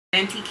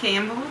Venti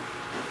Campbell,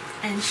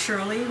 and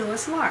Shirley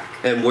Lewis Lark.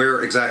 And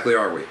where exactly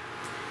are we?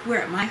 We're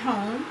at my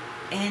home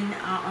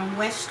on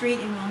West Street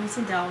in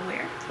Wilmington,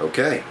 Delaware.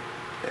 Okay.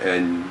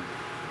 And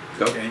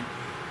go. Okay.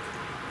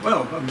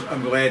 Well,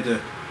 I'm glad to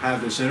have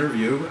this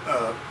interview.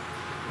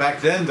 Back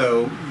then,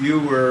 though,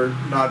 you were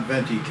not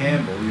Venti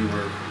Campbell. You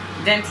were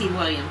Venti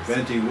Williams.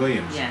 Venti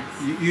Williams. Yes.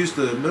 You used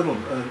the middle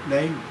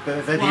name,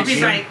 Venti Well,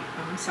 Jean?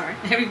 I'm sorry.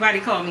 Everybody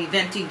called me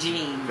Venti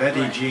Jean.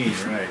 Venti Jean,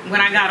 right. When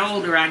I got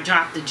older, I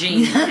dropped the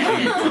Jean.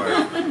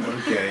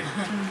 Okay.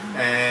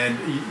 And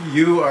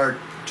you are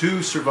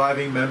two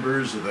surviving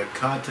members of the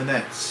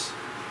Continettes,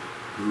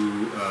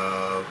 who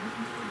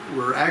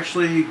were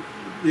actually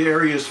the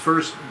area's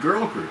first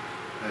girl group,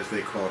 as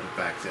they called it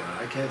back then.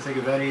 I can't think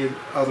of any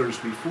others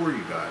before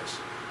you guys.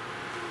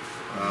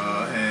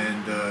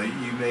 And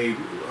you made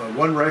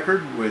one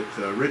record with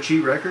Ritchie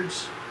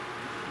Records.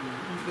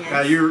 Yes.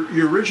 Now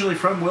you're originally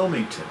from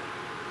Wilmington.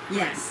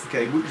 Yes.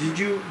 Okay. Did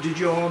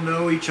you all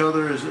know each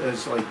other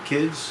as like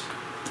kids?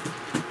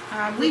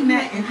 We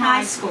met in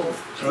high school.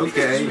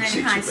 Okay. We met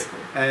in high school.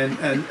 And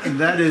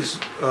that is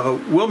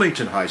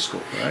Wilmington High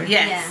School, right?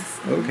 Yes.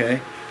 Okay.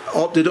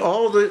 Did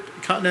all the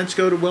Continents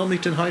go to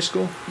Wilmington High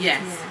School?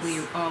 Yes. We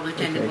all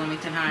attended Okay.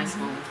 Wilmington High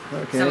School.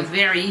 Okay. So it's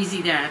very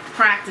easy to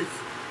practice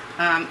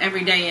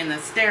every day in the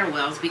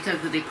stairwells because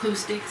of the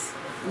acoustics.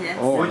 Yes.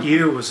 Oh. What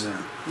year was that?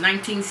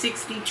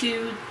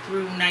 1962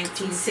 through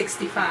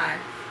 1965.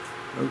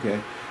 Okay.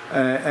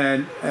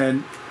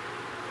 And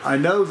I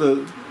know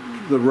the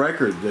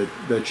record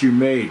that you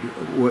made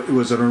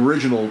was an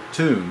original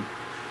tune.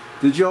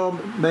 Did y'all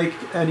make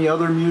any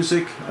other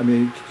music? I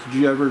mean, did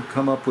you ever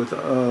come up with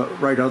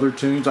write other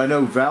tunes? I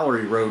know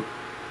Valerie wrote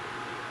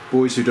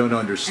 "Boys Who Don't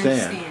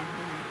Understand," Right.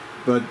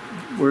 but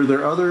were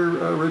there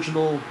other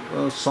original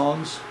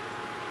songs?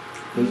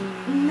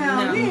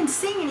 No, we didn't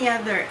sing any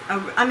other.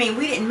 I mean,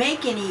 we didn't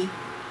make any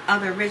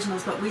other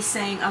originals, but we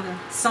sang other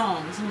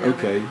songs. You know,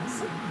 Okay.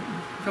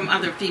 From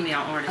other female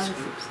artist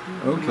Other groups.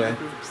 Okay. From other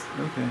groups.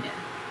 Okay.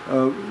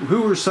 Yeah.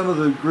 Who were some of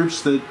the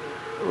groups that,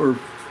 or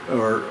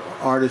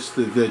artists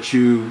that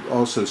you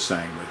also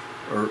sang with,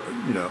 or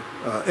you know?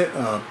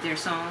 Their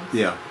songs.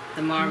 Yeah.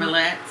 The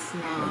Marvelettes.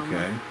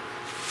 Okay.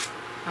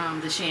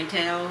 The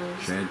Chantels.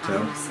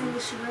 Chantel. Sing the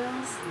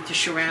Shirelles. The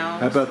Shirelles.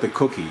 How about the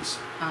Cookies?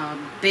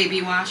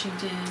 Baby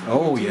Washington.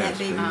 Oh Yeah, yes.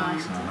 Baby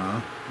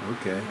Washington.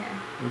 Okay.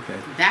 Yeah. Okay.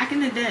 Back in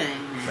the day.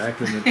 Back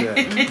in the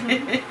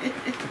day.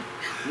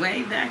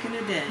 Way back in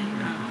the day.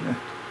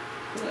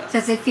 Who else?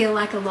 Does it feel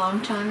like a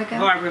long time ago?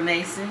 Barbara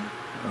Mason.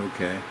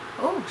 Okay.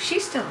 Oh,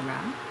 she's still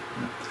around.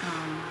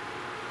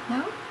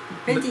 No?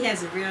 Venti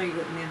has a really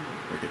good memory.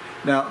 Okay.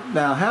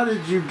 Now, how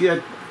did you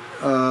get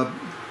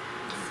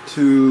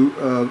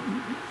to?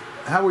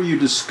 How were you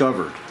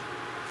discovered?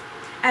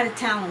 At a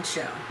talent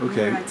show.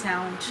 Okay. We were at a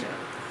talent show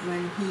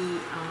when he,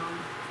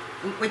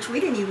 which we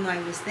didn't even know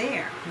he was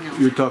there. No.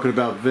 You're talking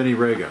about Vinny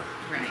Rega.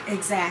 Right.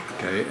 Exactly.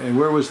 Okay. And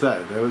where was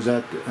that? That was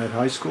at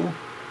high school.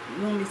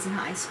 Wilmington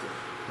High School.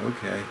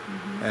 Okay.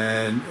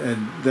 And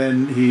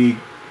then he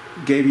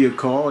gave you a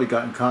call. He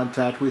got in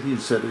contact with you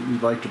and said that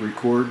you'd like to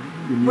record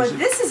your music. Well,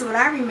 this is what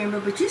I remember,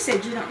 but you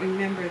said you don't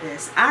remember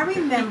this. I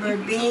remember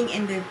being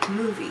in the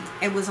movie.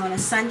 It was on a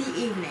Sunday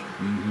evening,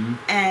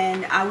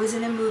 and I was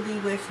in a movie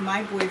with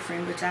my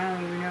boyfriend, which I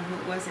don't even know who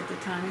it was at the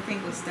time. I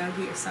think it was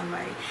Dougie or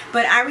somebody.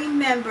 But I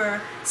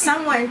remember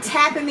someone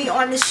tapping me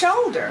on the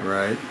shoulder.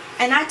 Right.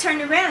 And I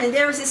turned around, and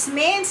there was this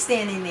man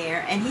standing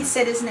there, and he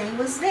said his name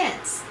was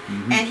Vince.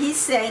 And he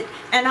said,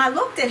 and I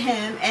looked at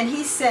him, and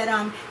he said,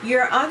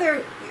 your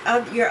other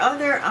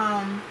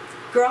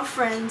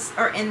girlfriends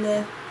are in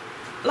the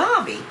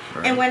lobby.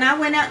 Right. And when I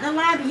went out in the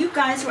lobby, you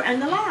guys were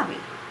in the lobby.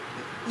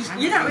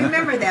 You don't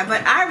remember that,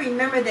 but I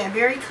remember that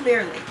very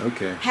clearly.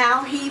 Okay.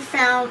 How he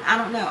found, I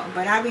don't know,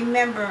 but I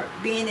remember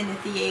being in the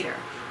theater.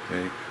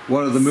 Okay.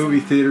 One of the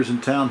movie theaters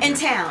in town. In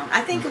here. town.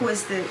 I think it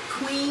was the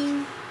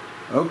Queen.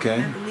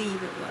 Okay. I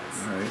believe it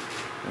was. All right.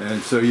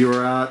 And so you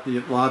were out in the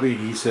lobby, and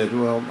he said,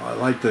 "Well, I'd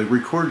like to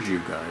record you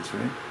guys,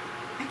 right?"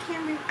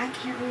 I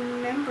can't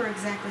remember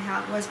exactly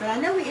how it was, but I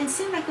know it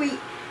seemed like we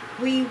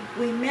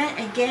met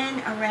again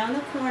around the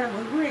corner.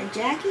 We were at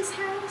Jackie's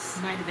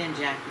house. Might have been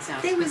Jackie's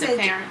house. With the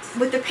parents.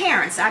 With the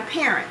parents, our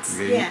parents.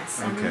 Okay. Yes,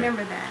 Okay. I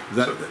remember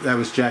that. That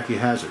was Jackie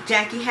Hazard.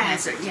 Jackie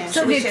Hazard. Yes.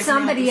 So Which did is now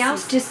somebody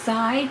else deceased.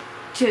 decide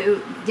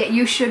that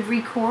you should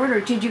record,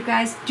 or did you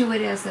guys do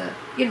it as a,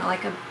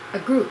 like a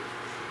group?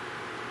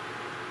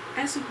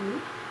 As a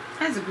group.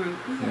 As a group.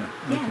 Yeah.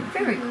 Yeah,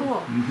 very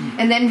cool. Mm-hmm.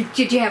 And then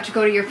did you have to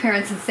go to your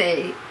parents and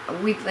say,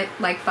 we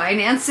like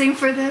financing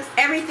for this?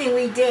 Everything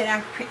we did,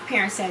 our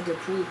parents had to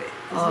approve it.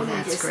 'Cause Oh, we were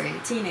that's just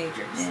great.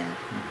 Teenagers. Yeah.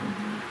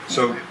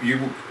 So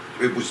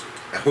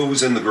who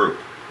was in the group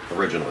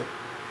originally?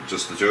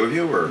 Just the two of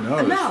you, or? No,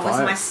 It was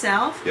five.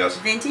 myself, Yes.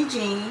 Venti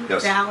Jean,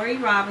 Yes. Valerie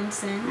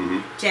Robinson,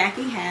 Mhm.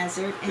 Jackie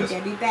Hazard, and Yes.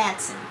 Debbie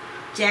Batson.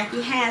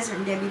 Jackie Hazard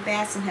and Debbie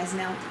Basson has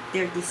now,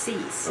 they're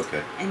deceased.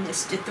 Okay. And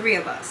it's the three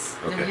of us.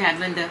 Then we Okay. had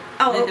Linda.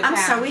 Oh, Linda I'm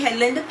Powell. sorry. We had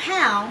Linda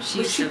Powell, She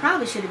which she should-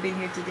 probably should have been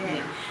here today,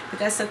 Yeah. but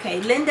that's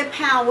okay. Linda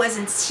Powell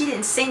she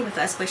didn't sing with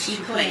us, but she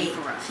played played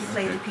for us. She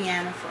played Okay. the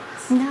piano for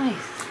us. Nice.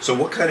 So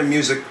what kind of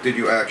music did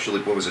you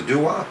actually? What was it?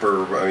 Doo-wop,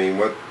 or I mean,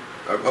 what?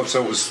 Oh,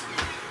 so it was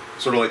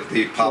sort of like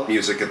the pop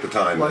music at the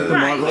time. Like the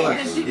Right.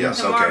 Marvelettes.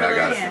 Yes, The okay, I got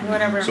Marvelettes, it. Yeah.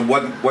 Whatever. So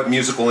what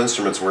musical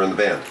instruments were in the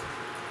band?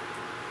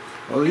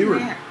 Well, you were,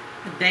 Yeah.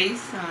 The bass,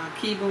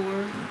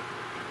 keyboard,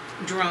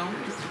 drums.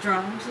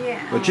 Drums, yeah.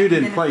 but you didn't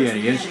And then, play of course,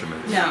 any we had it.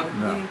 instruments. No.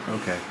 No. we didn't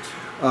play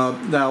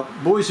Okay. Now,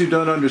 Boys Who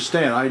Don't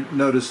Understand, I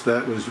noticed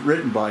that was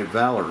written by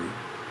Valerie.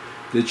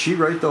 Did she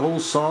write the whole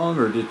song,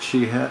 or did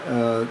she have?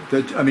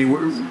 I mean,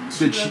 She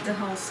did wrote she? the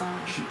whole song.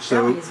 so-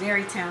 Valerie is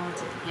very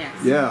talented. Yes.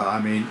 Yeah, I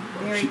mean,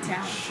 Very she-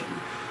 talented.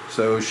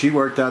 so she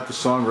worked out the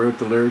song, wrote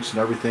the lyrics and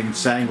everything, and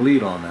sang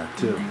lead on that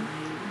too.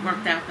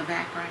 Worked out the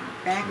background.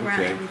 Background,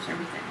 Okay. everything.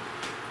 Everything.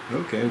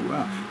 Okay,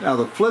 wow. Now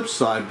the flip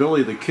side,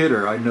 Billy the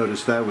Kidder, I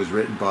noticed that was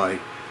written by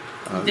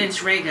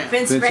Vince Rega.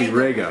 Vince Vincey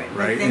Rega, Rega,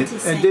 right? And,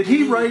 Vincey and did he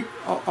sang the lead.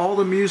 write all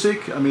the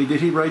music? I mean, did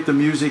he write the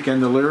music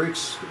and the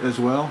lyrics as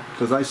well?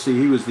 Because I see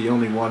he was the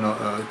only one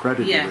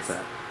credited Yes. with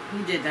that.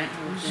 He did that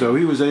whole thing. So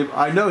he was able.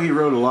 I know he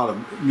wrote a lot of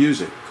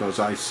music because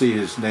I see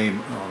his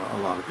name on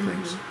a lot of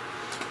things.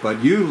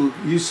 But you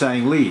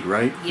sang lead,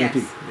 right? Yes.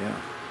 Vicky?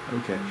 Yeah.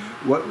 Okay.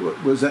 What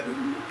was that?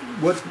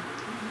 What?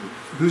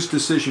 Whose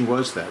decision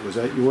was that? Was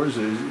that yours?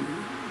 Or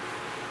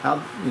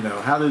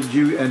how did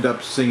you end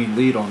up singing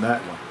lead on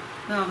that one?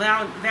 Well,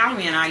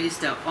 Valerie and I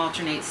used to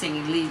alternate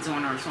singing leads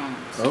on our songs.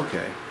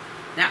 Okay.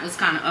 That was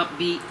kind of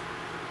upbeat.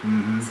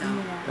 Mm-hmm. So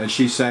Yeah. And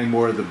she sang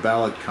more of the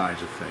ballad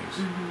kinds of things.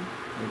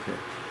 Mm-hmm. Okay.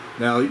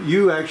 Now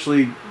you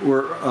actually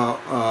were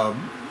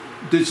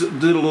did a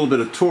little bit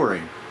of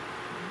touring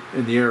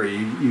in the area.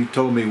 You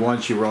told me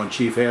once you were on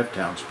Chief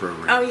Halftown's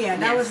program. Oh yeah,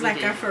 that Yes, was we like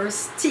did. our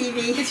first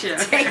TV Sure.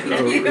 debut.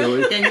 Oh,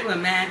 really? can you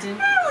imagine?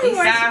 we East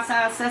watched- South,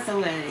 South,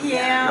 Cecily.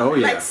 Yeah, Oh,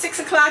 yeah. like 6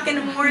 o'clock in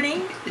the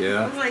morning.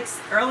 Yeah. It was like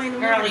early in the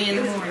morning. Early in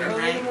the It was morning, early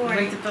right? in the We went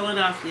morning. to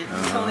Philadelphia.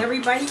 Told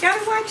everybody, you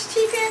gotta watch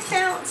Chief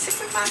Halftown,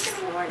 6 o'clock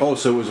in the morning. Oh,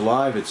 so it was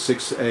live at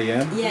 6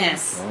 a.m.?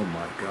 Yes. Oh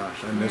my gosh,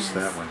 I missed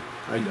Yes. that one.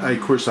 I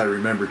of course I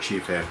remember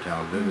Chief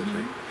Halftown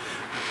vividly.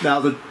 Now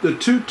the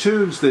two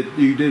tunes that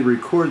you did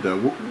record though,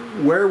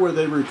 where were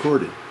they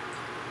recorded?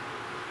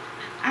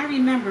 I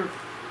remember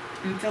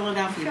in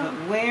Philadelphia, but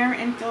where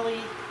in Philly,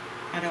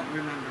 I don't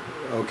remember.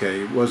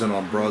 Okay, it wasn't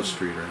on Broad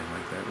Street or anything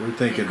like that. We're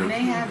thinking It of,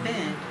 may have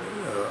been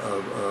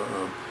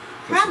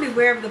Probably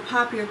wherever the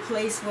popular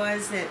place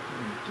was that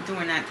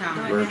during that time.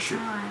 during that Berkshire.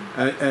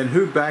 time. And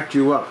who backed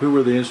you up? Who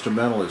were the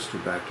instrumentalists who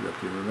backed you up?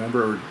 Do you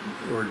remember,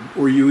 or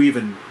were you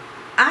even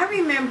I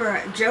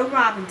remember Joe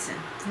Robinson.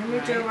 Remember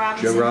Right. Joe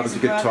Robinson? Joe Robinson,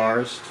 his brother,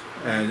 guitarist,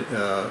 and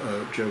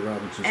Joe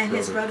Robinson's and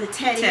his brother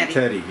Teddy. Teddy.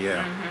 Teddy,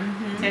 yeah.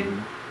 Mm-hmm. Teddy.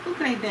 Who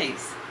played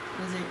bass?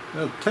 Was it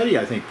No, Teddy,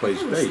 I think, plays I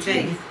think it was bass.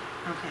 Teddy. doesn't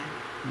Okay.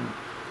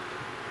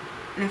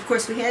 And of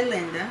course we had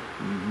Linda.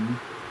 he? Mhm.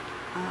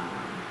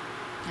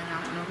 And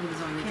I don't know who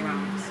was on the Can't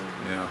drums.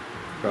 remember. Yeah,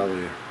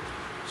 probably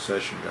a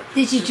session guy.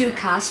 Did you do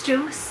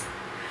costumes?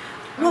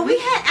 Well, we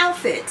had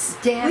outfits.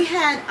 Dad? We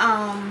had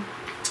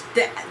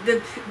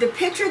the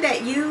picture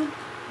that you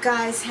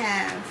guys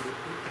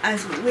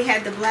have. We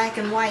had the black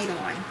and white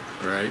on.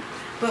 Right,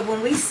 But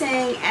when we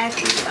sang at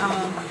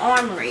the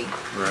Armory,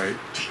 right.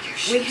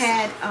 we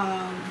had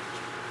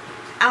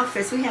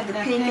outfits. We had the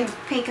That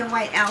pink and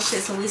white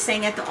outfits when we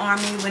sang at the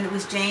Armory when it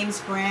was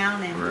James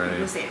Brown and Right.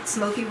 was there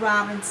Smokey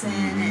Robinson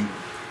and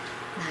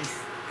Nice.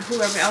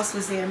 whoever else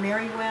was there,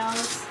 Mary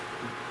Wells.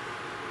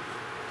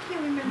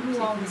 Can't remember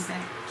who all was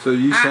there. So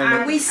you sang,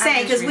 But we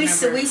sang just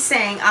because remember. we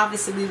sang.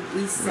 Obviously,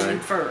 we sang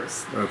Right.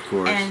 first, of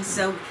course. and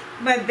so.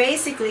 But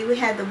basically, we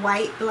had the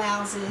white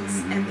blouses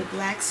and the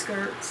black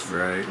skirts.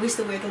 Right. We used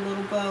to wear the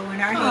little bow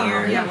in our Oh,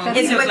 hair. yeah, well, we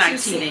It's look what like you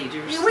see.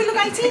 teenagers. Yeah, we look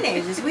like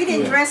teenagers. We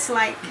didn't Yeah. dress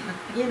like,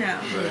 you know.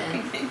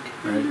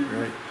 Right,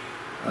 right.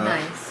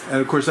 Nice.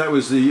 And of course, that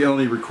was the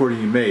only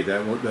recording you made.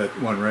 That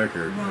one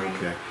record. Right.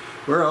 Okay.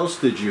 Where else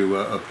did you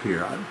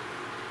appear on?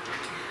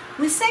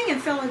 We sang in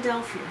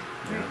Philadelphia.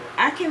 Yeah.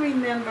 I can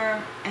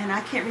remember, and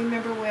I can't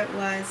remember where it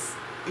was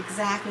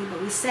exactly,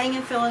 but we sang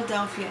in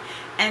Philadelphia.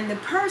 And the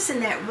person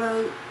that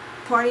wrote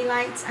Party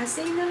Lights, I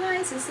seen the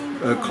lights, I seen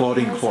the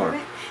Claudine lights, Clark.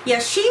 right? Yeah,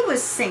 she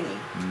was singing.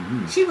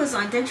 Mm-hmm. She was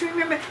on. Don't you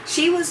remember?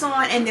 She was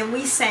on, and then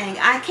we sang.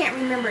 I can't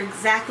remember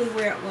exactly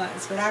where it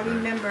was, but I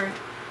remember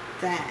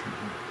that.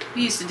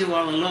 We used to do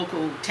all the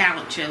local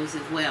talent shows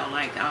as well,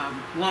 like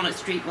Walnut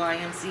Street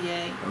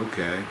YMCA.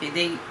 Okay.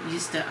 They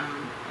used to,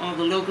 all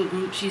the local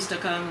groups used to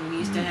come, and we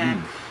used to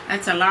have,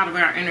 that's a lot of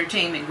our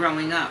entertainment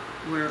growing up,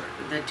 were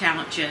the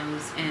talent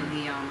shows and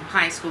the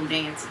high school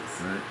dances.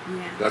 Right.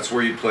 Yeah. That's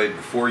where you played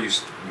before you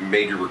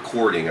made your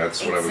recording.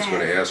 That's what I was going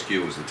to Exactly. ask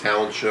you. Was the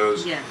talent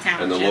shows Yeah,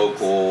 talent and the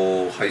shows.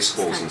 local high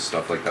schools and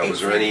stuff like that.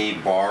 Was there any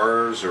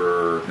bars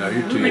or? No,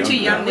 you're We too were young. too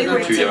for young that. to You go were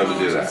to too young to do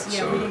teenagers. that, Yeah,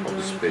 so we it didn't do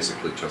was anything.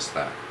 basically just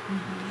that.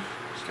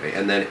 Okay,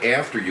 and then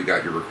after you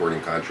got your recording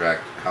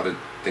contract, how did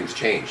things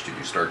change? Did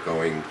you start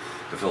going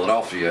to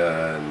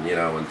Philadelphia and, you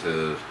know,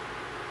 into...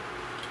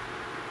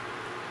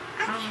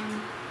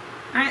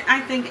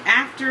 I think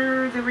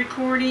after the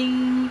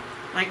recording,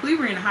 like we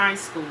were in high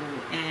school,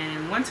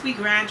 and once we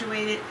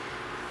graduated,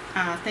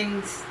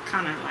 things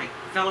kind of like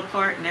fell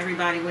apart, and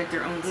everybody went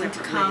their own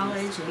separate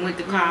ways. Went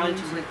to college,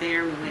 we went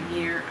there, we went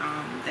here,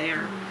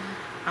 there.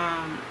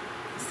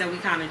 So we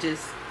kind of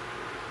just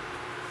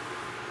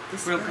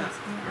broke up.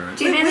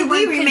 Right.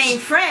 We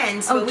remained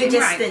friends, but we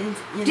just didn't.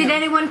 Did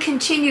anyone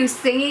continue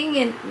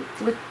singing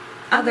with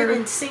other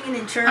than singing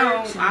in church?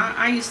 Oh,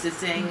 I used to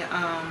sing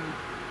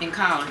in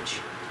college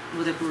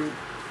with a group,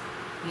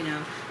 you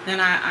know. Then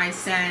I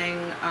sang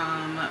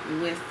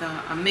with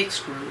a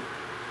mixed group.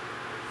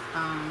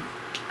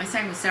 I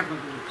sang with several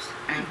groups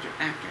after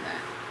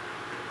that.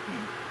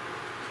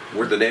 Yeah.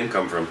 Where'd the name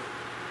come from?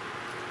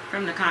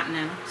 From the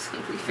Continentals.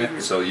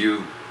 So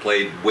you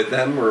played with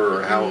them,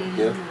 or how?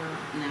 Yeah.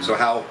 No. So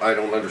how? I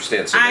don't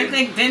understand. So I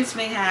think Vince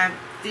may have.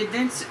 Did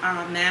Vince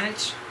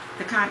manage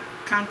the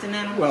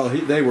Continental? Well,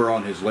 they were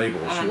on his label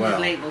as well. On his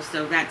label,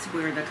 so that's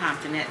where the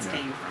Continettes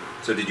came from.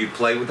 So did you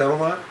play with them a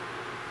lot?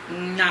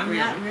 Not really.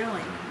 Not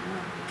really.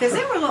 Because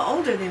they were a little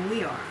older than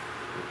we are.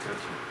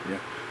 Yeah.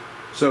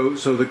 So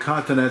the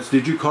Continettes.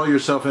 Did you call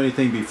yourself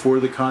anything before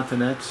the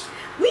Continettes?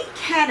 We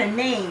had a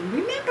name.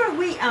 Remember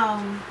we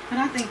But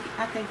I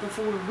think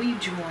before we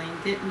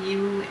joined, didn't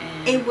you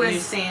and It was-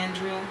 your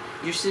Sandra,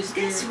 your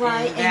sister, That's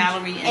right. and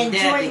Valerie and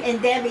Joy Debbie.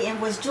 and Debbie,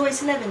 and was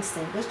Joyce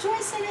Livingston. Was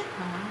Joyce in it?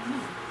 I don't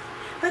know.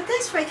 But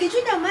that's right, because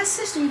you know my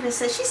sister even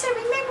said, she said,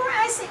 remember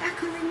I said I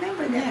could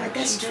remember that, Yeah, but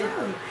that's she did.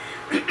 true.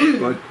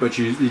 But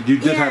you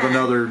did have Yeah.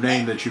 another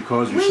name that you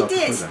called We yourself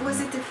did. before that.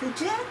 Was it the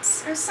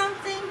Fidgets or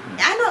something?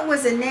 I know it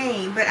was a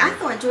name, but I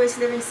thought Joyce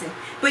Livingston.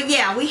 But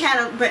yeah, we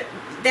had a, but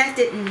that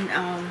didn't,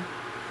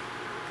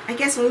 I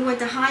guess when we went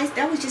to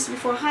that was just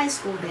before high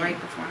school then. Right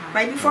before high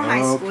Right before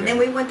high school. Okay. Then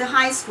we went to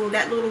high school,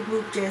 that little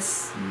group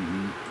just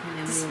And then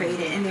we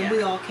dissipated, and then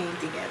we all came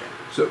together.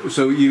 So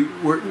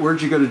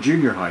where'd you go to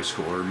junior high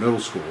school or middle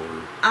school?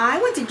 Or? I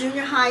went to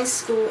junior high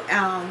school.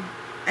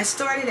 I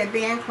started at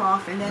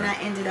Bancroft, and then I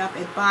ended up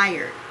at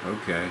Bayard.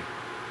 Okay.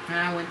 And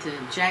I went to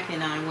Jackie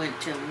and I went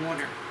to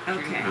Warner.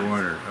 Okay.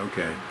 Warner.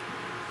 Okay.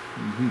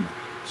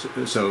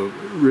 So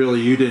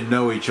really, you didn't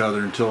know each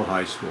other until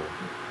high school,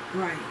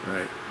 Right.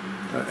 right?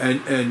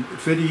 And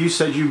Fiddy, you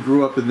said you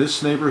grew up in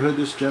this neighborhood,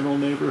 this general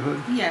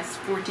neighborhood, Yes,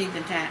 14th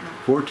and Tatnall.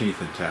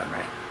 14th and Tatnall.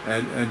 Right.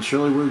 And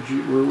Shirley,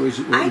 where was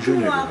I your grew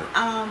neighborhood?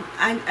 up.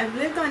 I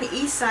lived on the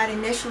east side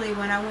initially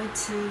when I went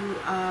to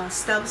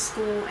Stubbs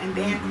School and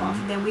Bancroft.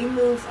 And then we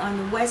moved on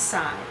the west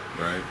side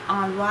Right.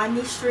 on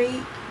Rodney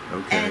Street,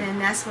 Okay. and then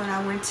that's when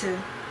I went to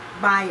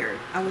Bayard.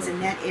 I was in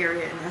that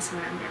area, and that's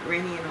when I met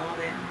Rennie and all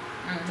them,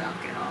 Duck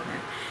and all them.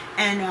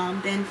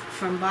 And then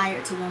from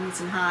Bayard to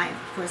Wilmington High,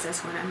 of course,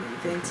 that's when I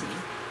met Vinty.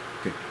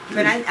 Okay.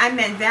 But I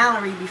met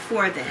Valerie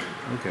before then.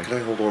 Okay. Can I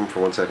hold on for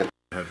 1 second?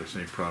 I have the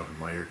same problem with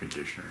my air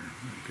conditioner.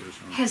 It goes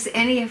on. Has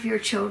any of your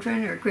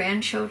children or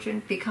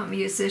grandchildren become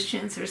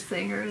musicians or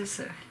singers?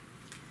 Or?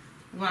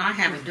 Well, I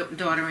have a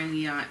daughter in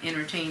the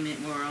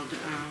entertainment world.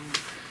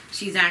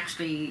 She's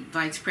actually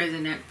vice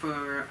president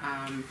for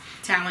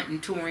talent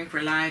and touring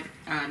for Live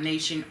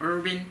Nation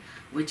Urban,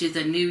 which is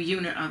a new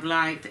unit of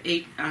Live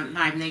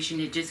Nation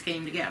that just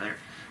came together.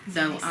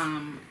 So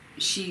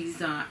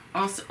she's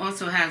also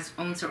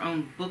owns her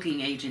own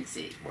booking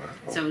agency. Wow.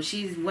 So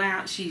she's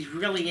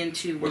really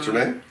into. What's her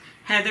name?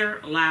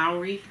 Heather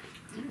Lowry.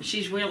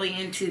 She's really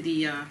into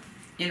the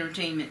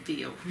entertainment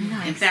field.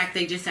 Nice. In fact,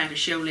 they just had a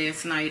show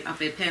last night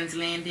up at Penn's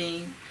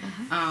Landing.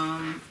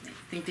 I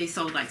think they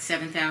sold like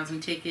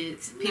 7,000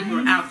 tickets. People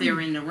were out there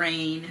in the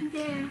rain.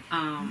 Yeah.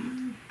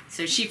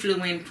 So she flew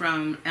in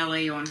from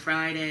LA on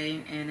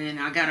Friday, and then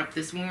I got up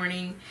this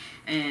morning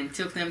and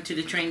took them to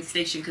the train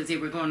station because they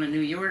were going to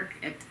New York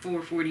at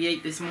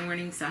 4:48 this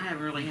morning. So I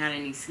haven't really had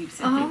any sleep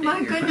since Oh they've my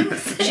been here.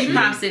 goodness. She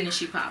pops in and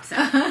she pops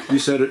out. You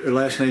said her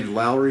last name's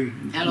Lowry?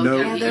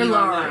 L-O-W-E-R-Y. Heather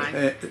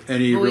Lowry.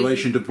 Any Boise.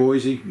 relation to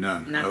Boise?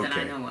 None. Not okay. that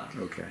I know of.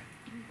 Okay.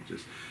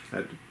 Just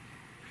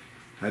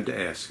had to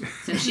ask.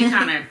 So she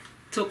kind of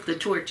took the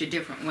torch a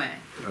different way.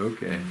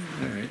 Okay.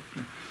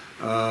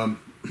 All right.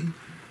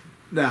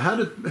 Now, how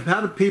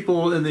did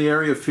people in the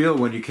area feel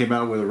when you came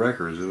out with a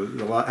record? It was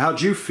a lot.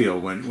 How'd you feel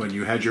when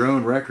you had your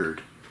own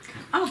record?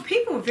 Oh,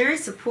 people were very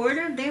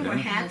supportive. They were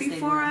happy Yes, they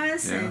for were.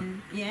 us, Yeah.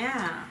 and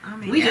I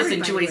mean, We just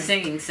everybody enjoyed was.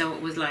 singing, so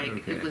it was like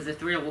Okay. it was a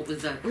thrill. It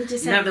was We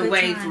just had a another good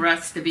way time. for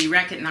us to be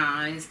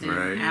recognized and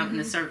Right. out in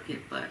the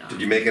circuit. But Did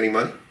you make any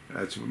money?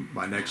 That's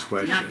my next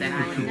question. Not that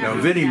I know.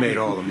 No, Vinny made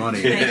all the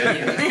money.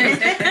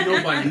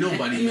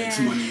 Nobody makes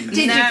money in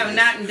this. no,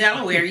 not in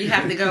Delaware. You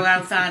have to go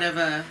outside of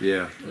a.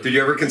 Yeah. Did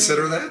you ever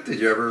consider that? Did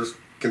you ever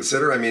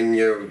consider? I mean,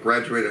 you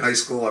graduated high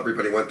school.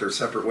 Everybody went their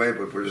separate way.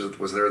 But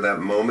was there that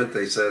moment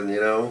they said,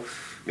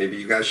 maybe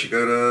you guys should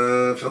go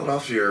to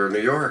Philadelphia or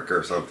New York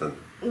or something?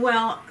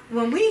 Well,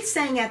 when we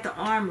sang at the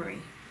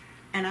Armory,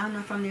 and I don't know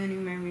if I'm the only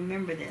one who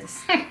remember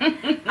this.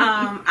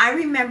 I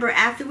remember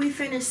after we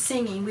finished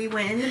singing, we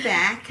went in the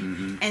back,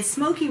 and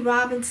Smokey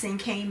Robinson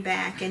came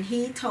back, and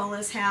he told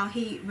us how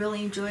he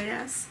really enjoyed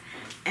us,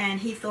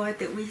 and he thought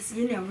that we,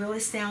 really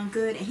sound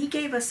good, and he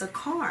gave us a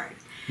card,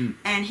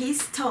 and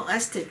he's told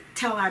us to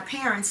tell our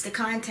parents to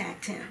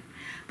contact him.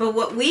 But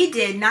what we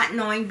did, not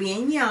knowing,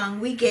 being young,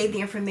 we gave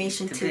the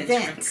information to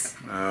Vince,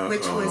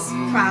 which was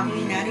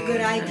probably not a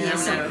good idea.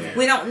 So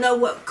we don't know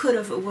what could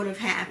have or would have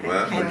happened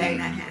had that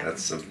not happened.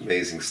 That's an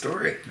amazing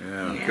story.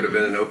 Yeah. Could have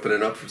been an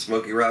opening up for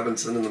Smokey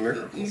Robinson and the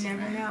Miracles. You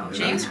never know.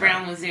 James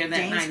Brown was there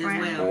that night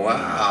as well.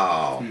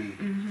 Wow.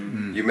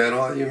 You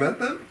met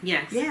them?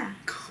 Yes. Yeah.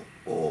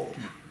 Cool.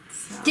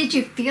 Did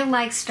you feel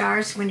like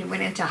stars when you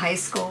went into high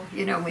school?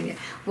 When you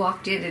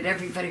walked in and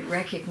everybody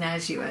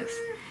recognized you as...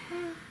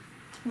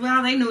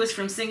 Well, they knew us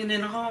from singing in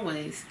the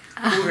hallways.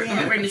 Or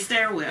in the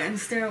stairwell.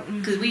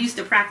 Because we used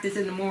to practice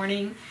in the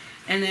morning.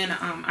 And then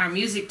our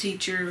music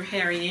teacher,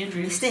 Harry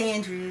Andrews. Mr.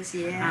 Andrews,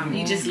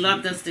 he just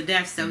loved us to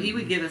death, so he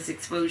would give us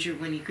exposure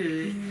when he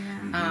could.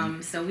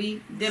 So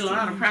we did a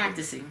lot of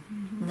practicing.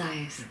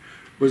 Nice.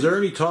 Was there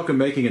any talk of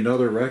making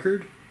another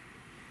record?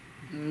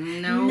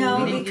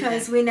 No,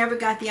 because we never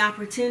got the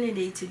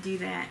opportunity to do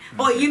that.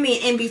 Or you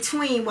mean in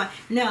between? What?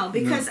 No,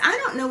 because I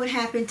don't know what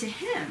happened to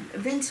him.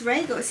 Vince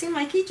Rago, it seemed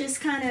like he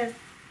just kind of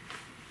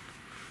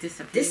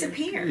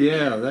disappeared.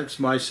 Yeah, that's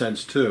my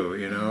sense too.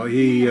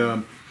 He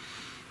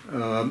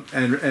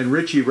and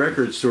Ritchie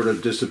Records sort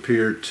of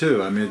disappeared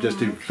too. I mean, it just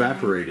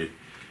evaporated.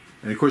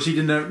 And of course, he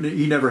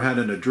never had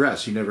an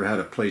address. He never had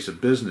a place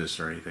of business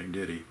or anything,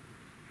 did he?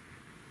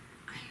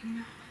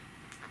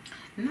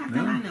 Not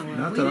that I know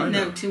of. We didn't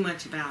know too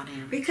much about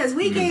him. Because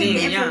we gave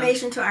the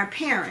information to our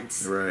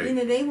parents. Right.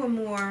 They were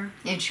more...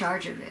 in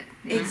charge of it.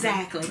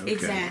 Exactly, Okay.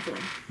 exactly.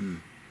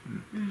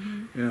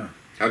 Yeah.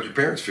 How'd your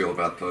parents feel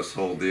about this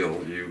whole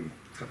deal? You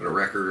having a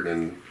record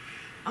and...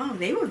 Oh,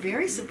 they were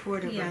very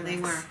supportive Yeah, of they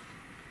us. were.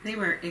 They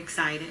were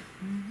excited.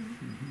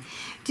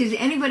 Did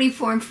anybody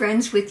form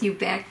friends with you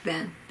back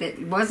then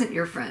that wasn't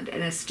your friend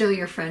and is still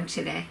your friend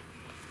today?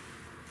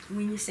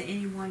 When you say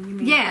anyone, you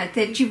mean... Yeah,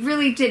 that you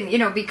really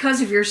didn't,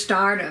 because of your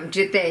stardom,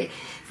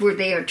 were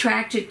they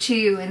attracted to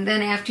you, and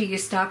then after you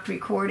stopped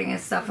recording and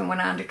stuff and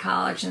went on to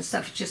college and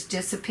stuff, it just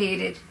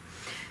dissipated?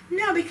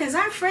 No, because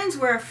our friends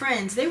were our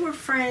friends. They were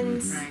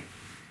friends Right.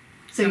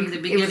 So From the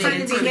beginning from the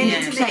to the beginning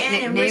end. to the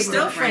end, and we're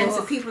still Neighborhood. friends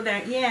with people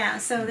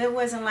that, so there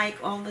wasn't like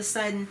all of a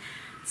sudden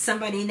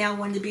somebody now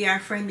wanted to be our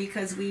friend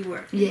because we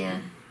were. Yeah.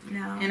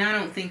 No. And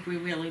I I think we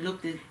really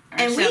looked at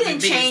And ourselves we didn't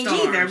as big change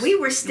stars. either. We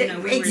were still...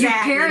 we were Your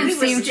Exactly. parents We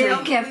were seemed to still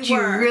have kept who we you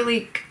were.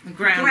 really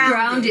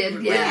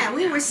grounded. Yeah,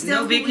 we were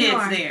still No big who we heads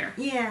are. there.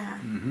 Yeah.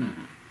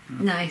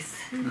 Nice.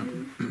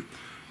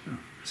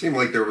 Seemed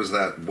like there was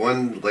that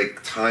one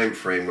time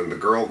frame when the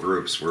girl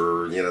groups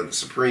were, the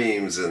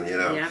Supremes and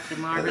Yep, the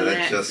and Marvelettes,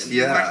 then it just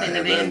the Martha and the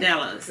and then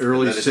Vandellas.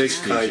 Early And then it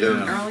just 60s. kind of-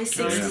 yeah. Early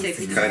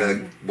 60s. 60s. kind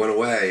of went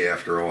away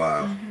after a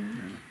while.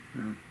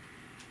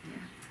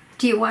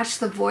 Do you watch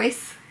The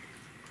Voice?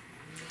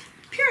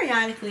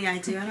 Periodically I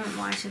do. I don't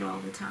watch it all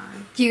the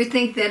time. Do you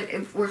think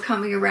that we're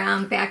coming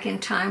around back in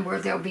time where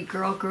there'll be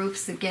girl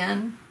groups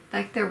again,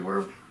 like there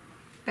were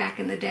back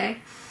in the day?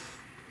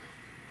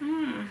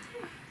 I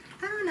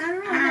don't know. I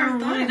never I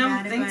thought really about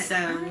don't it, think but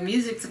so.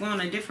 Music's going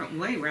a different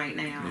way right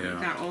now. Yeah.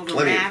 We've got all the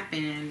Plenty. rap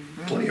and...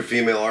 Plenty of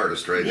female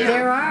artists right now.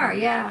 There are,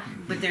 yeah.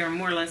 But they're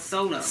more or less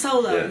solo.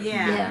 Solo,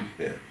 Yeah.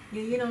 Yeah.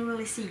 You don't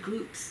really see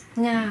groups.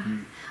 Yeah.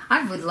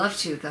 I would love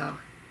to, though.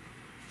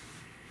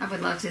 I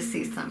would love to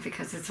see some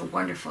because it's a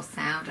wonderful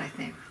sound, I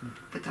think,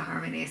 with the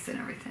harmonies and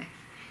everything.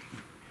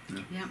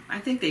 Yeah, I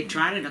think they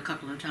tried it a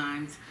couple of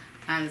times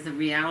as a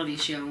reality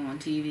show on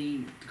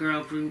TV.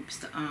 Girl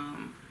groups,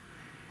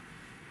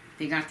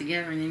 they got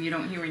together and then you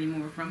don't hear any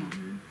more from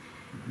them.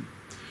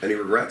 Any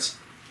regrets?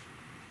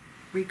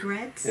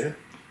 Regrets? Yeah.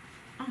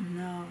 Oh,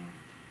 no.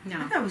 No.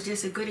 I thought it was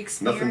just a good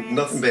experience.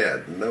 Nothing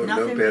bad. No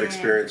Nothing bad bad.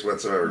 experience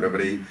whatsoever.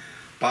 Nobody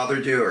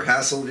bothered you or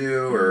hassled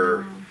you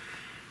or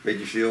made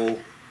you feel...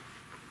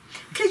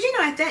 Because,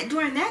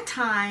 during that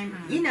time,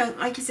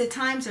 like you said,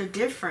 times are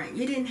different.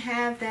 You didn't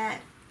have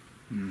that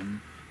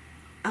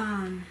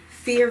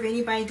fear of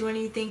anybody doing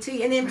anything to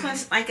you. And then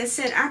plus, like I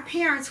said, our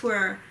parents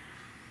were,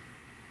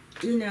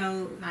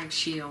 Like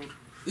Shield.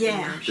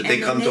 yeah. Did And they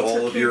then come to all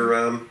took of care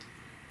your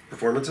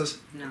performances?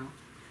 No.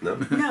 No?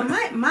 No,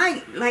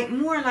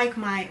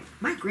 my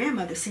my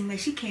grandmother seemed like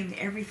she came to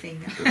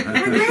everything. My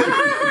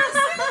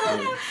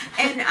grandmother,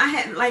 and I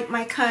had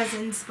my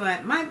cousins,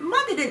 but my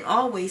mother didn't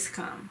always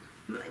come.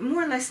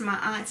 More or less, my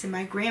aunts and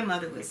my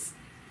grandmother was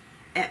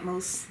at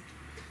most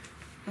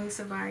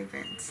of our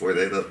events. Boy,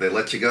 they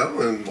let you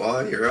go, and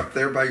while you're up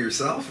there by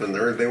yourself, and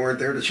they weren't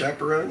there to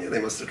chaperone you. They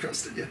must have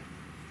trusted you.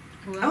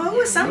 Well, Oh, it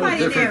was somebody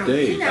different there.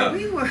 days.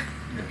 We were.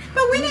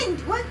 But we didn't.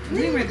 What?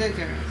 We were good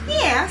girls.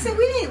 Yeah, I said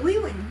we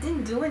didn't.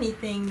 Didn't do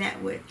anything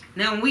that would.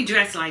 No, we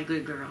dressed like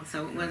good girls,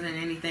 so it wasn't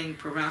anything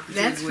provocative.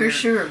 That's for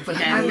sure. But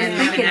Yeah, I it was was none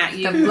of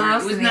thinking that. the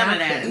blouse It was and the none of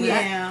that. outfit.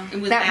 Yeah.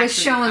 It was That was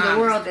actually showing the honest.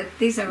 world that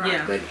these are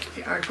Yeah.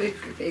 our good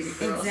baby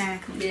girls.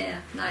 Exactly. Yeah,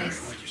 nice.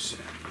 What you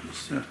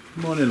said.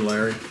 Come on in,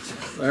 Larry.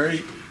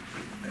 Larry.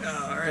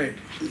 All right.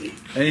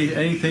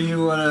 Anything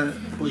you want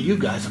Well, you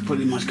guys have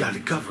pretty much got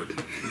it covered.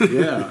 to?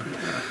 Yeah.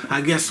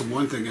 I guess the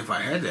one thing, if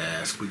I had to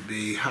ask, would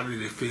be how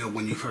did it feel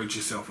when you heard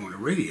yourself on the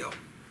radio?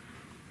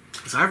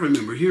 Because I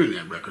remember hearing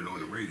that record on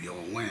the radio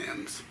on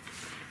Whams.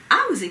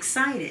 I was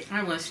excited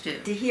I was too.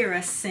 to hear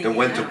us sing. And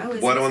went to I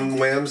was what on excited.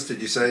 Whams?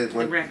 Did you say it The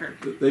went? record.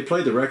 They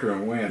played the record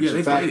on Whams. Yeah, they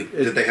In fact, played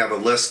Did they have a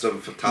list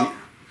of top?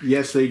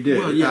 Yes, they did.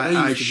 Well, yeah, they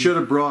I used to should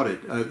have brought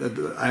it.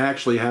 I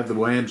actually have the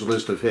Whams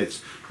list of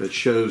hits that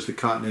shows the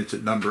Continents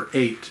at number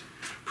 8.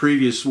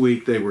 Previous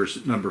week they were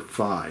number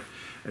 5,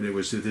 and it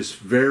was at this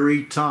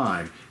very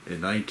time in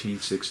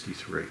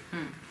 1963.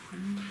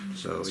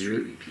 So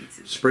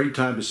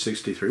springtime of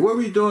 '63. What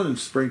were you doing in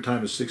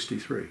springtime of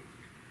 '63?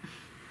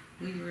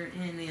 We were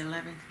in the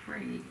 11th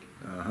grade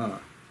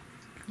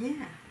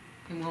Yeah.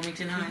 in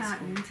Wilmington High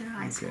School. Into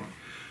high school.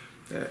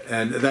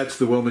 And that's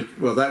the Wilmington.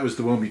 Well, that was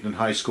the Wilmington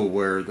High School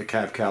where the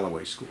Cab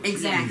Calloway School. is.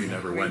 Exactly. You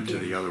never went to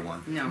the other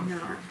one. No. No.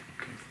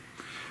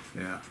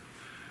 Yeah.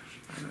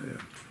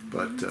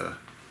 But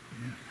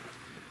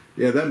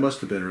yeah, that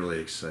must have been really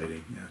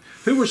exciting. Yeah.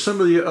 Who were some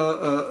of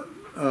the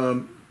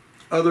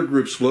other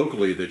groups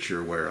locally that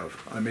you're aware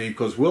of? I mean,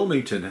 because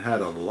Wilmington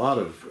had a lot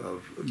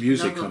of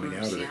music Local coming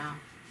groups, out of it. yeah.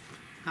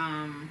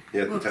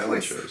 Yeah, the Well, of talent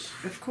course, shows.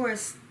 Of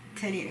course,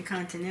 Teddy and the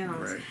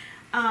Continentals. Right.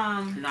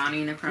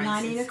 Lonnie and the Crisis.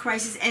 Lonnie and the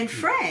Crisis, and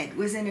Fred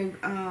was in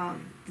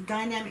the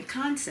Dynamic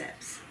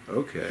Concepts.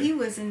 Okay. He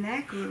was in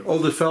that group. Oh,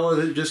 the fellow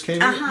that just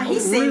came in? He Oh,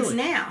 sings really?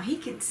 now. He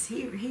can.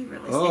 He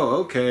really. Oh,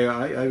 okay.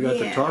 I got to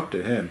Yeah. talk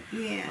to him.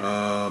 sings.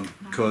 Uh, Yeah.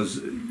 Because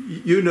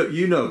you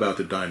know about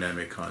the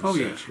dynamic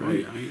concepts, Oh, yeah.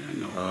 right? Oh, yeah, I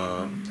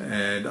know.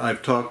 And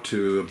I've talked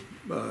to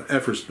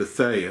Efforts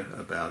Bethea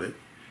about it.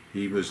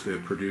 He was the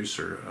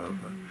producer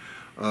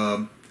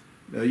of.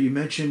 Now you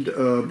mentioned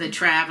The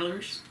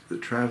Travelers. the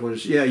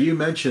Travelers. Yeah, you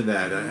mentioned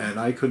that, and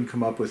I couldn't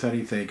come up with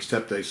anything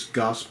except this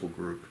gospel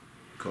group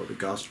called the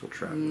Gospel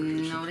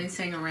Travelers. No, they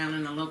sang around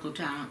in the local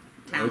talent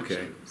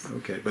Okay, shows.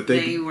 okay, but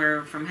They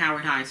were from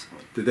Howard High School.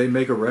 did they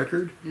make a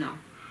record? No.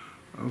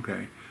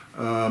 Okay.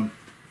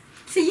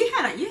 See, you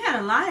had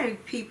a lot of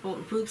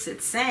groups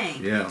that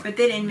sang. Yeah. But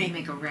they didn't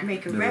Make a record.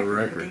 Make a Never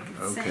record. record. They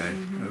could Okay,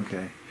 sing.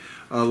 okay.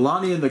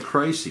 Lonnie and the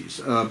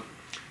Crises.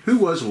 Who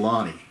was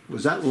Lonnie?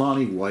 Was that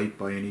Lonnie White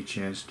by any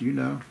chance? Do you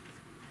know?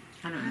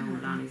 I don't know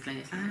what Lonnie's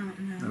last I name.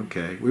 don't know.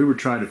 Okay, we were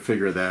trying to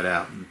figure that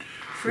out.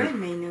 Fred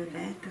may know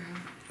that though.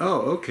 Oh,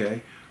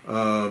 okay.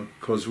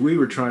 Because we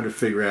were trying to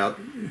figure out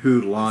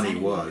who Lonnie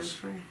was.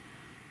 Fred.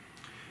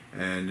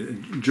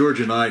 And George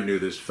and I knew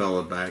this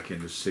fella back in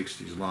the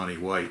 60s, Lonnie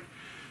White,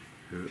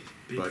 who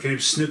but Became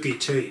Snooky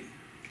Tate.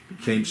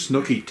 became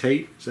Snooky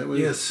Tate. Is that what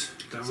it is?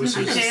 Yes, that was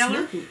I know his.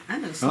 Taylor? Snooki. I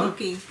know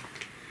Snooki.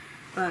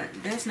 But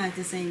that's not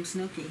the same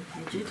Snooki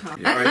that you're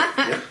talking All right.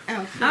 Yeah.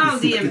 about. Oh,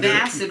 the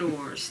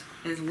Ambassadors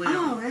as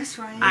well. Oh, that's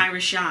right.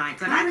 Irish Eye.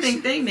 But I Irish-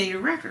 think they made a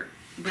record.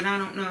 But I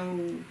don't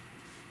know.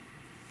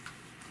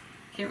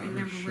 Can't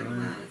remember what it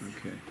was.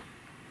 Okay.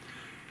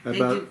 How They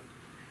about did-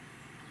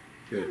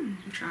 good?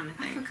 I'm trying to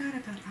I think. forgot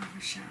about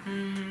Irish Eye.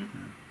 Mm-hmm.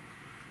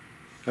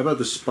 How about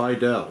the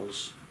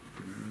Spidells?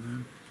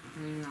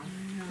 No.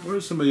 What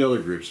are some of the other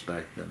groups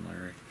back then,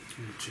 Larry?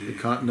 The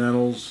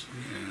Continentals.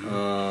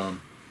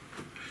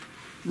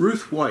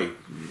 Ruth White.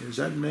 Does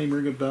that name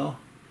ring a bell?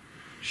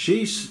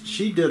 She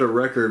did a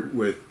record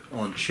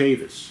on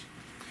Chavis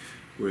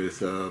with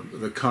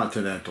the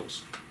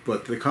Continentals,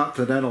 but the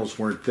Continentals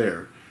weren't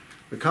there.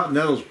 The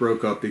Continentals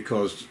broke up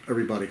because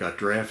everybody got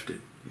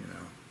drafted,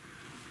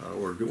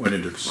 or went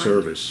into the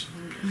service.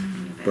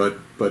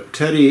 But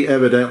Teddy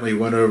evidently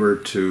went over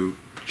to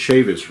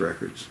Chavis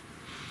Records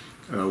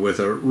with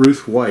a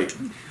Ruth White,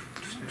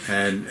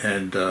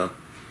 and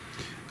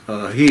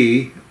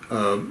he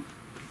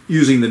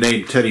using the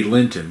name Teddy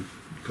Linton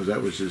because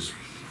that was his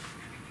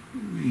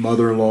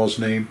mother-in-law's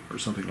name or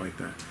something like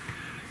that.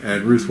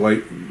 And Ruth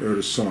White wrote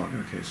a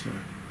song. Okay, so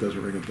it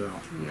doesn't ring a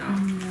bell. No.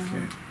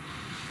 Okay.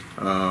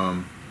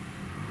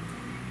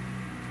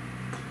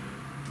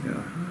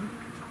 Yeah.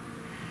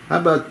 How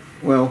about,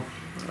 well,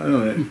 I don't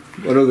know.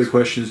 What other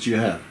questions do you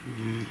have?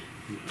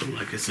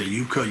 Like I said,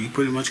 you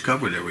pretty much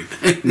covered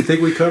everything. You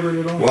think we covered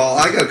it all? Well,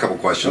 I got a couple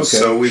questions.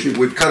 Okay, So shoot.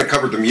 we've kind of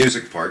covered the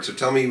music part. So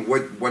tell me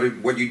what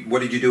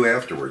did you do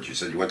afterwards? You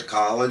said you went to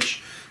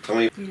college. Tell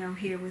me.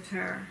 Here with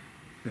her.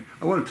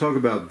 I want to talk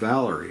about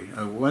Valerie.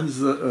 When's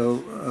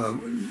the?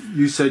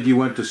 You said you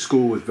went to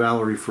school with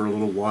Valerie for a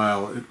little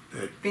while.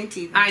 At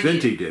Vinty. I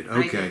Vinty did.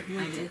 Okay.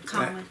 I did.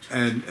 College.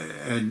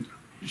 And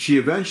she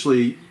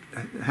eventually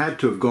had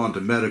to have gone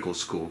to medical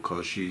school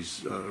because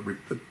she's a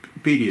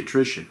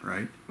pediatrician,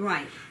 right?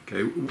 Right.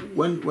 Okay.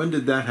 When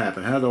did that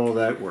happen? How did all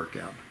that work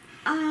out?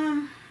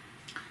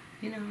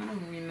 You know, I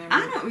don't remember. I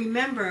don't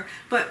remember,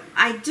 but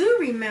I do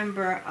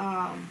remember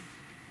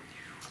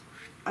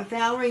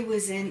Valerie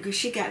was in, because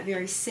she got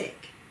very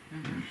sick.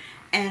 Mm-hmm.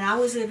 And I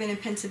was living in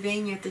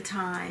Pennsylvania at the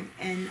time,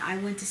 and I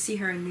went to see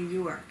her in New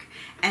York.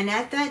 And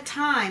at that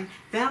time,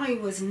 Valerie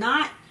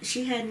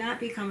she had not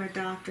become a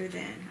doctor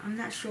then. I'm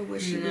not sure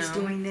what she was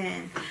doing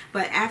then.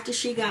 But after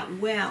she got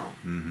well,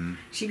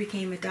 she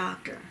became a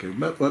doctor. Okay.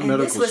 What And medical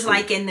this was school?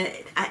 like in the,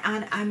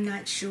 I'm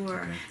not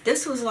sure. Okay.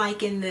 This was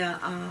like in the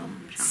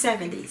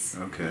 70s,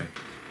 Okay.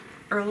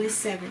 early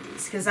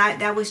 70s, because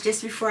that was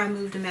just before I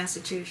moved to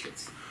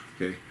Massachusetts.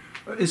 Okay.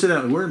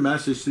 Incidentally, where in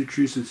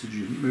Massachusetts did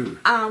you move?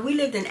 We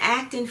lived in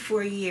Acton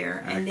for a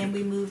year, and then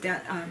we moved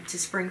out to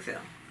Springfield.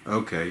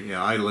 Okay,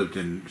 yeah, I lived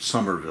in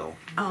Somerville,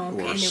 Oh, okay. or And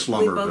then we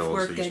Slummerville, both as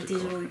worked they at used to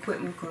call Digital it.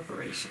 Equipment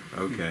Corporation.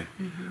 Okay,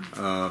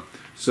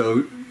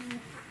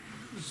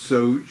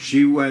 so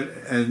she went,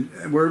 and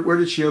where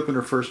did she open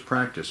her first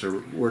practice, or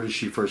where did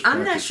she first? I'm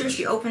not practice sure at?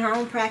 she opened her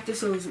own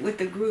practice or was with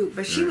the group,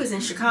 but she was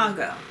in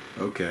Chicago.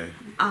 Okay,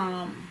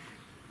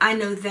 I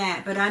know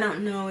that, but I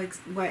don't know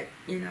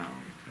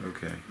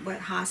okay, what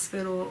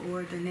hospital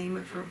or the name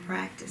of her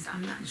practice.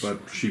 I'm not sure.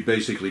 but she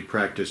basically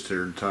practiced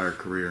her entire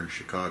career in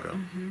Chicago.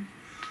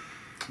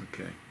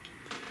 Okay.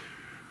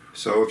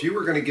 So if you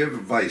were going to give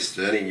advice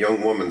to any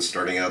young woman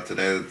starting out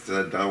today that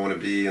said, I want to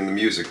be in the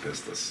music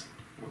business,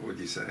 what would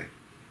you say?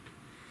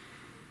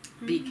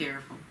 Be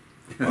careful.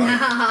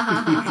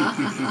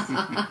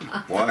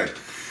 Why?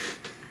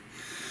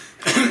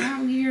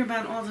 Now we hear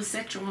about all the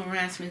sexual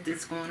harassment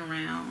that's going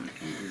around,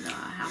 and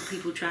how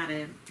people try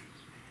to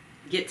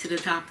get to the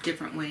top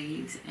different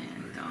ways,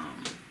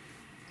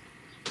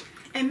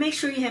 And make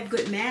sure you have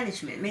good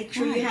management. Make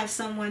sure Right. you have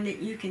someone that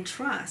you can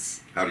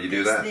trust. How do you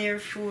do that's that? there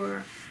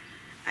for,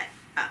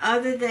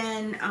 other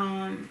than,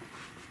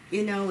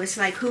 it's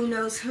like who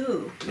knows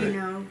who, Right. you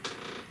know.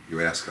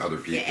 You ask other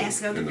people You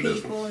ask other in the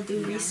people, business. do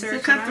it's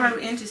research. a cutthroat around.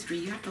 industry.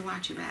 You have to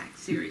watch your back.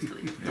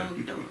 Seriously.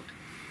 Don't do it.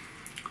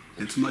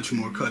 It's much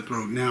more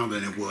cutthroat now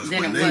than it was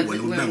Than when it they was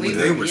when when we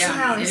they were- were yeah. saying.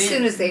 Well, It as is.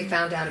 soon as they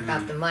found out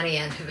about the money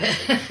end of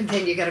it,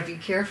 then you got to be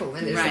careful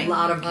when there's Right. a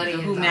lot of money Who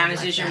involved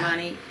manages like your that.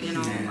 money? You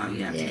know,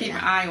 you have to keep Yeah.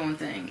 an eye on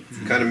things.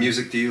 What kind of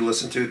music do you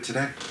listen to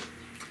today?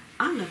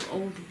 I love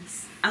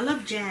oldies. I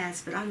love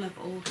jazz, but I love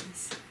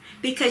oldies.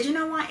 Because you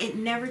know what? It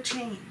never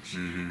changed.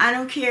 I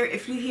don't care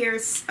if you hear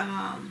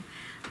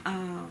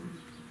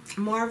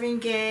Marvin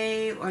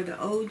Gaye or the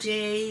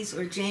OJs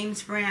or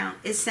James Brown.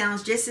 It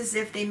sounds just as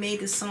if they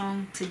made the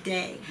song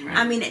today. Right.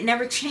 I mean, it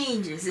never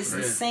changes. It's the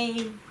Right.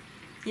 same,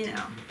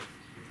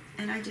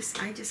 And I just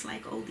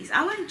like oldies.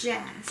 I like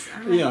jazz.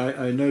 I like, Yeah,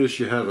 I noticed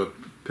you have a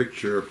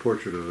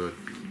portrait of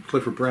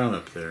Clifford Brown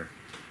up there.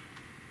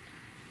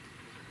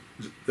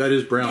 That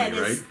is Brownie, That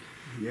is- right?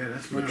 Yeah,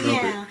 that's The right. trumpet.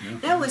 Yeah, Yeah.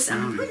 that was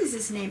Brownie. what is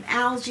his name?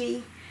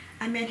 Algie.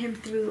 I met him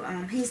through.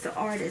 He's the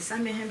artist. I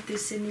met him through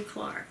Sidney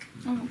Clark,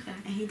 Oh, okay.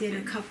 and he did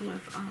a couple of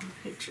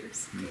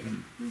pictures. But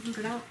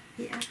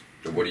yeah.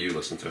 And what do you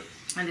listen to?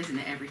 I listen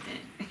to everything.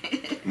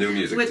 New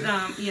music. With too.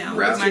 Rap?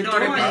 with my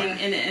daughter Hip-hop? being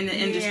in the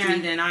industry,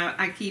 Yeah. then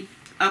I keep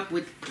up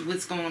with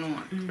what's going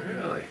on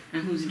Really?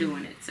 and who's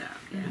doing it. So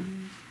yeah.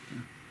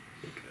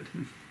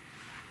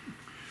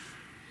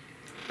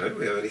 Okay,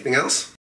 we have anything else?